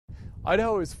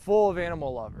Idaho is full of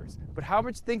animal lovers, but how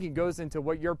much thinking goes into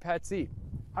what your pets eat?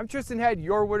 I'm Tristan Head,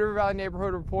 your Wood River Valley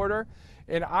neighborhood reporter,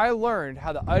 and I learned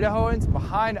how the Idahoans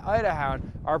behind Idahound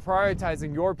are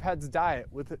prioritizing your pet's diet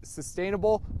with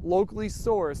sustainable, locally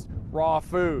sourced raw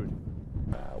food.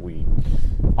 We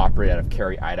operate out of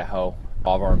Cary, Idaho.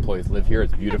 All of our employees live here.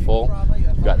 It's beautiful.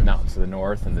 We've got the mountains to the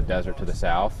north and the desert to the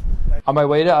south. On my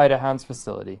way to Idahound's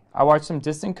facility, I watched some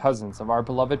distant cousins of our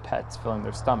beloved pets filling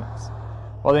their stomachs.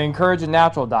 While they encourage a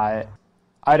natural diet,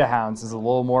 Idahound's is a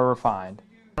little more refined.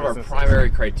 One of our primary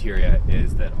criteria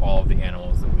is that all of the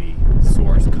animals that we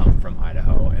source come from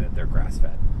Idaho and that they're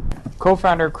grass-fed.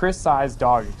 Co-founder Chris Tsai's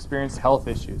dog experienced health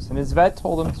issues, and his vet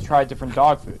told him to try different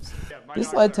dog foods.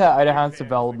 This led to Idahound's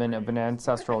development of an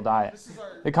ancestral diet.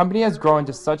 The company has grown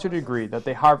to such a degree that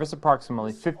they harvest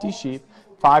approximately 50 sheep,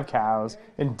 5 cows,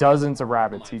 and dozens of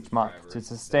rabbits each month to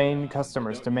sustain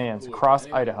customers' demands across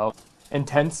Idaho and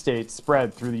 10 states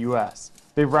spread through the U.S.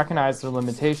 They've recognized their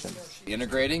limitations.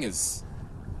 Integrating is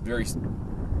very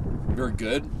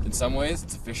good in some ways.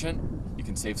 It's efficient. You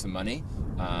can save some money,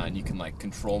 and you can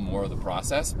control more of the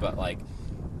process, but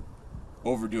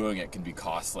overdoing it can be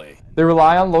costly. They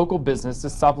rely on local business to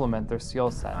supplement their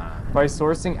skill set by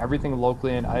sourcing everything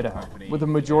locally in Idaho, with the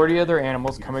majority of their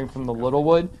animals coming from the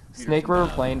Littlewood, Snake River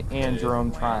Plain, and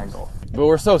Jerome Triangle. But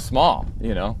we're so small,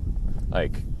 you know,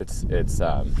 it's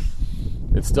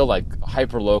still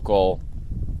hyper local,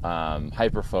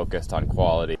 hyper focused on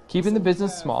quality. Keeping the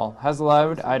business small has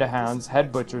allowed Idahound's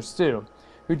head butcher Stu,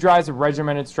 who drives a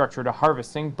regimented structure to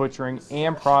harvesting, butchering,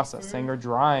 and processing or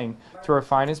drying to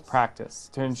refine his practice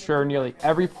to ensure nearly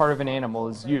every part of an animal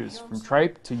is used, from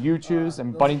tripe to U-chews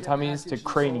and bunny tummies to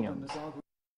craniums.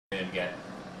 And get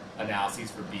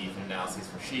analyses for beef, and analyses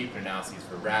for sheep, and analyses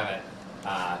for rabbit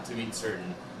to meet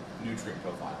certain nutrient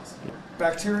profiles.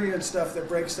 Bacteria and stuff that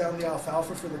breaks down the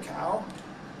alfalfa for the cow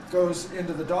goes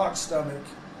into the dog's stomach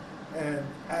and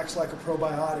acts like a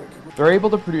probiotic. They're able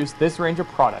to produce this range of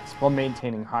products while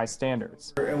maintaining high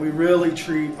standards. And we really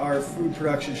treat our food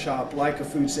production shop like a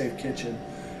food safe kitchen.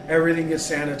 Everything gets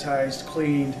sanitized,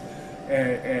 cleaned,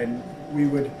 and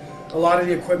a lot of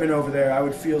the equipment over there, I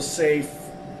would feel safe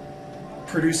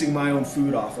producing my own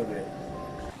food off of it.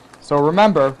 So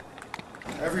remember,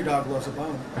 every dog loves a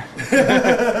bone.